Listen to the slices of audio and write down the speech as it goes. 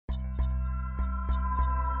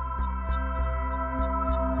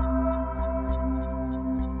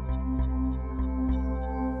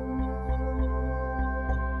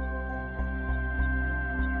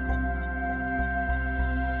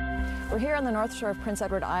here on the north shore of Prince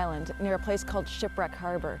Edward Island, near a place called Shipwreck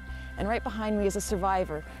Harbor. And right behind me is a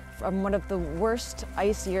survivor from one of the worst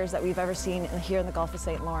ice years that we've ever seen here in the Gulf of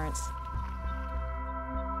St. Lawrence.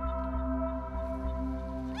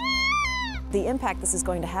 The impact this is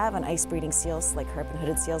going to have on ice-breeding seals, like harp and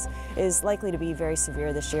hooded seals, is likely to be very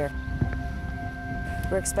severe this year.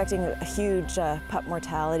 We're expecting a huge pup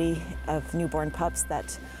mortality of newborn pups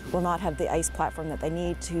that will not have the ice platform that they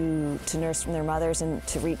need to nurse from their mothers and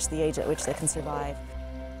to reach the age at which they can survive.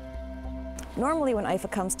 Normally when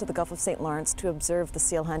IFAW comes to the Gulf of St. Lawrence to observe the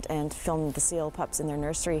seal hunt and film the seal pups in their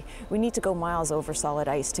nursery, we need to go miles over solid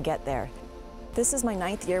ice to get there. This is my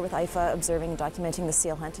 9th year with IFAW observing and documenting the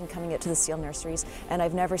seal hunt and coming out to the seal nurseries, and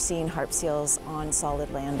I've never seen harp seals on solid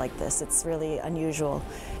land like this. It's really unusual,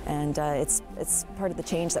 and it's part of the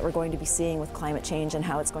change that we're going to be seeing with climate change and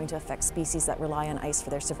how it's going to affect species that rely on ice for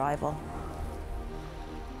their survival.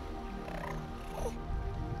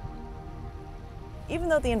 Even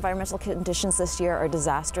though the environmental conditions this year are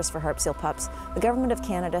disastrous for harp seal pups, the Government of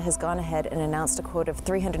Canada has gone ahead and announced a quota of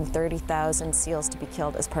 330,000 seals to be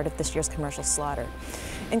killed as part of this year's commercial slaughter.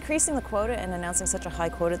 Increasing the quota and announcing such a high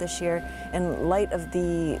quota this year in light of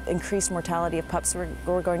the increased mortality of pups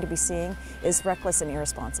we're going to be seeing is reckless and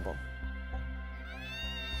irresponsible.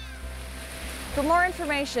 For more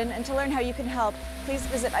information and to learn how you can help, please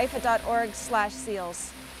visit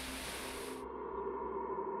ifaw.org/seals.